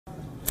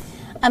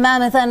A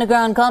mammoth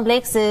underground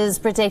complex is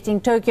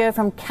protecting Tokyo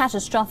from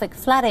catastrophic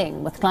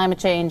flooding. With climate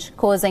change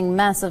causing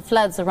massive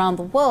floods around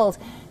the world,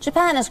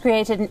 Japan has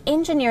created an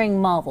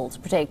engineering marvel to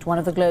protect one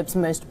of the globe's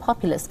most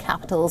populous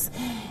capitals.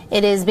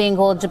 It is being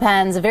called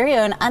Japan's very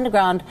own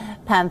underground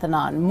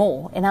Parthenon.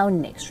 More in our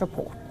next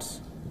report.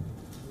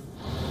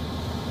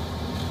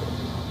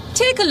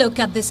 Take a look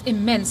at this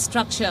immense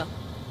structure.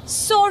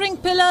 Soaring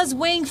pillars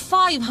weighing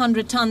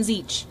 500 tons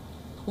each.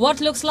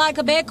 What looks like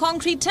a bare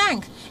concrete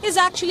tank is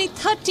actually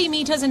 30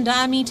 meters in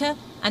diameter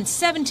and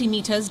 70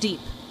 meters deep.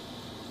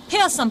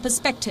 Here's some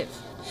perspective.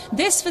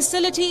 This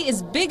facility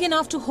is big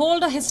enough to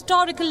hold a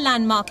historical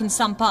landmark in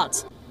some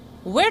parts.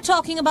 We're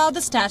talking about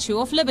the Statue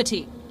of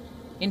Liberty.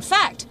 In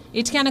fact,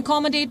 it can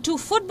accommodate 2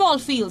 football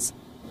fields.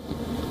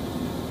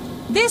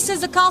 This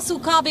is the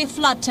Kasukabe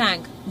flood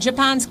tank,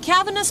 Japan's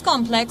cavernous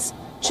complex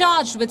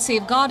charged with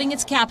safeguarding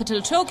its capital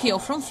Tokyo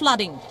from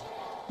flooding.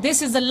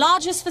 This is the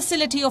largest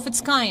facility of its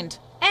kind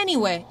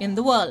anywhere in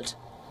the world.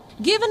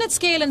 Given its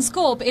scale and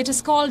scope, it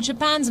is called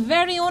Japan's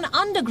very own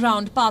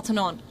underground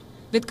Parthenon,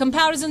 with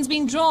comparisons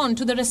being drawn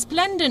to the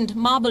resplendent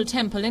marble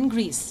temple in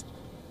Greece.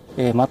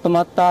 In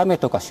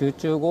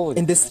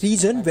this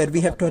region where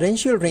we have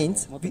torrential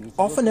rains, we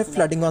often have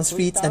flooding on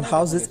streets and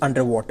houses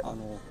underwater,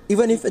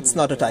 even if it's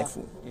not a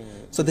typhoon.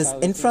 So this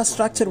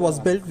infrastructure was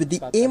built with the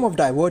aim of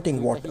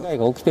diverting water.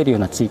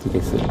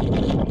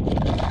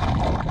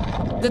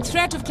 The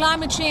threat of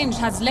climate change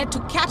has led to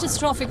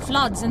catastrophic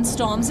floods and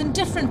storms in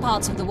different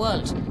parts of the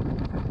world.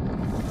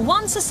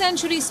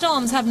 Once-a-century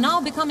storms have now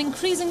become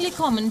increasingly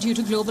common due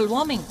to global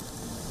warming.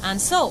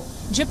 And so,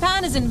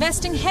 Japan is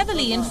investing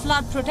heavily in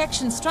flood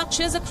protection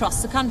structures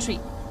across the country.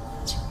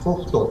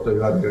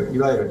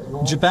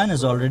 Japan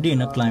is already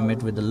in a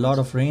climate with a lot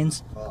of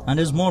rains and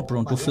is more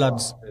prone to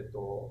floods.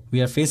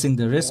 We are facing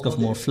the risk of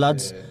more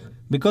floods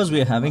because we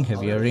are having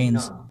heavier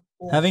rains.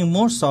 Having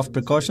more soft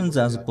precautions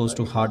as opposed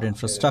to hard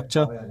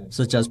infrastructure,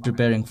 such as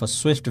preparing for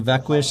swift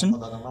evacuation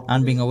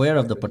and being aware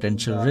of the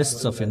potential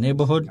risks of your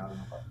neighborhood,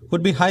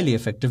 would be highly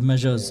effective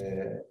measures.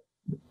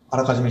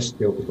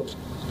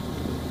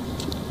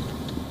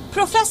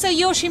 Professor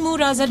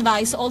Yoshimura's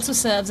advice also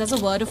serves as a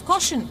word of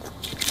caution.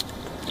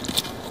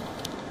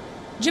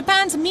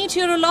 Japan's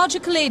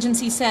meteorological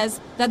agency says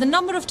that the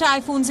number of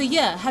typhoons a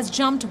year has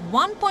jumped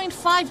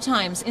 1.5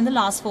 times in the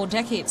last 4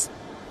 decades.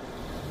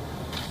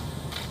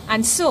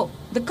 And so,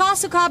 the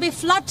Kasukabe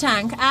flood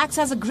tank acts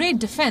as a great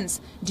defense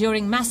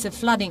during massive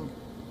flooding.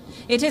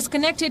 It is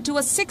connected to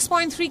a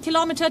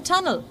 6.3-kilometer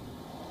tunnel.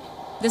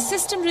 The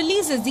system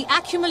releases the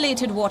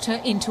accumulated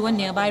water into a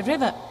nearby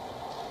river.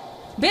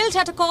 Built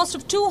at a cost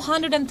of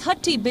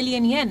 230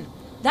 billion yen,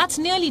 that's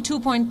nearly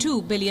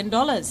 $2.2 billion.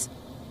 The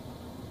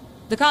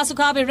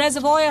Kasukabe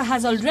reservoir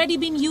has already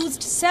been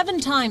used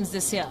 7 times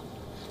this year.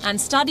 And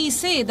studies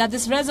say that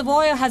this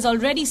reservoir has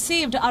already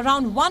saved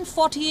around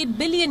 148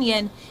 billion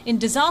yen in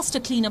disaster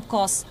cleanup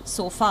costs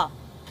so far.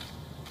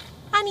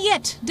 And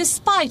yet,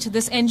 despite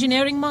this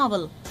engineering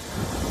marvel,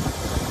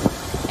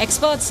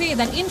 experts say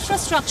that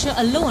infrastructure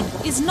alone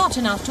is not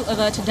enough to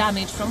avert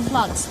damage from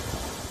floods.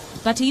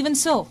 But even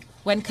so,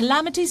 when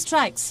calamity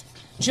strikes,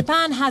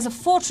 Japan has a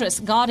fortress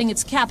guarding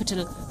its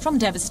capital from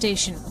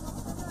devastation.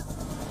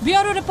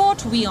 Bureau Report,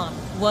 WION,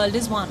 World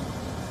is One.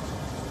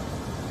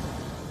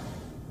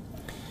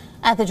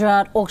 At the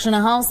Gerard Auction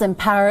House in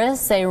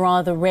Paris, a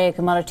rather rare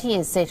commodity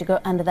is set to go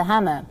under the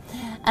hammer.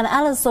 An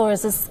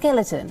Allosaurus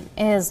skeleton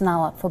is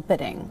now up for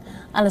bidding.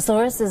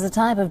 Allosaurus is a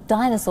type of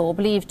dinosaur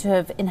believed to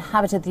have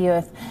inhabited the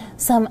Earth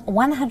some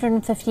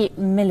 150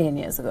 million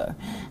years ago.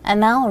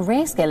 And now a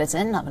rare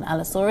skeleton of an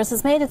Allosaurus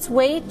has made its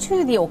way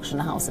to the auction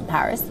house in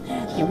Paris.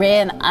 The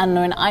rare and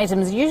unknown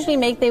items usually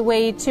make their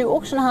way to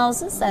auction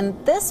houses, and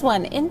this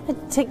one in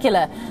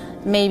particular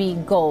may be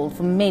gold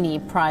for many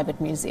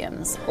private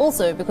museums.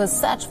 Also because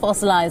such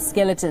fossilized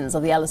skeletons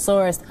of the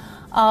Allosaurus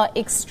are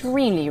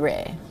extremely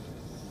rare.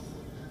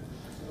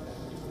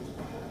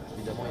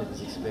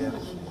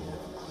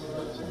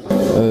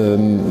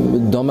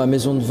 Dans ma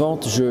maison de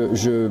vente,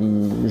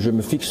 je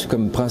me fixe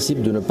comme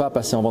principe de ne pas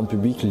passer en vente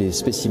publique les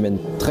spécimens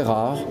très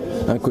rares,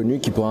 inconnus,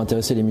 qui pourraient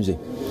intéresser les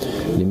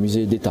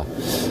musées d'État.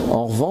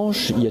 En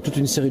revanche, il y a toute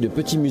une série de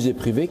petits musées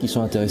privés qui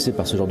sont intéressés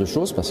par ce genre de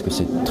choses parce que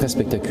c'est très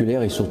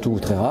spectaculaire et surtout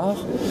très rare,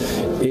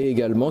 et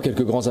également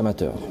quelques grands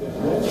amateurs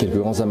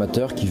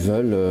qui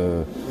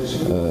veulent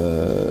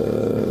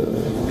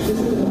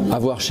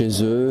avoir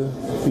chez eux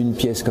une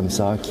pièce comme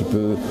ça qui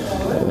peut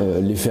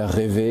les faire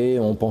rêver.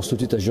 On pense tout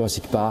de suite à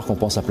Jurassic Park, on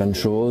pense à plein de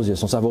choses. Il y a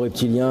son cerveau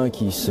reptilien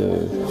qui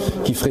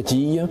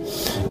frétille.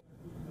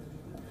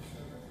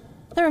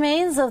 The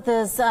remains of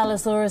this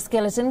Allosaurus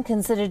skeleton,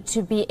 considered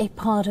to be a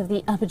part of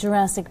the Upper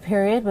Jurassic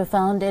period, were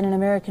found in an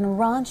American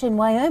ranch in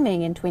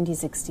Wyoming in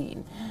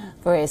 2016.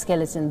 For a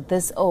skeleton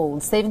this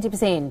old,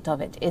 70%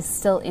 of it is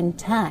still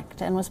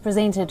intact and was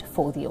presented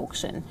for the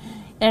auction.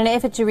 In an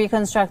effort to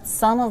reconstruct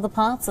some of the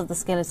parts of the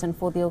skeleton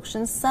for the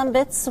auction, some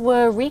bits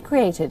were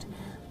recreated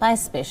by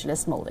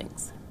specialist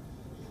moldings.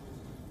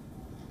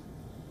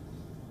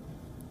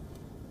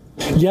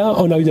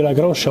 on a eu de la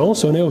grande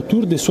chance, on est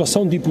autour de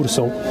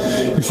 70%.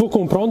 Il faut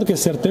comprendre que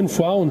certaines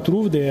fois, on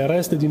trouve des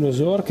restes de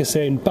dinosaures que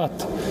c'est une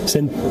patte, c'est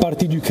une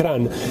partie du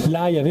crâne.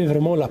 Là, il y avait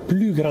vraiment la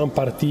plus grande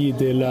partie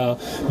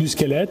du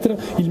squelette.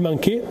 Il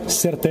manquait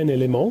certains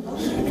éléments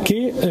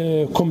qui,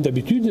 comme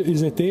d'habitude,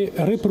 ils étaient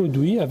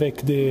reproduits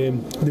avec des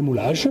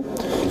moulages.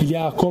 Il y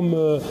a, comme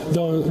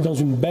dans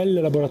une belle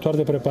laboratoire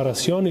de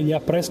préparation, il y a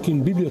presque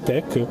une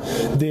bibliothèque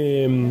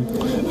des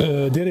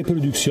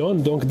reproductions,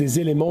 donc des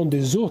éléments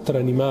des autres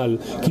animaux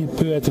qui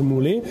peuvent être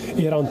moulés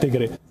et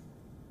réintégrés.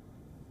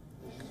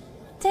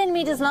 10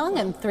 meters long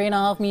and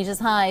 3.5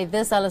 meters high,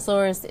 this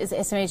Allosaurus is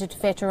estimated to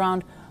fetch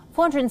around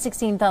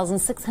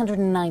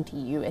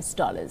 $416,690 US.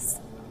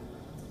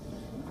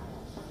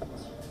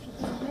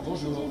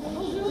 Bonjour.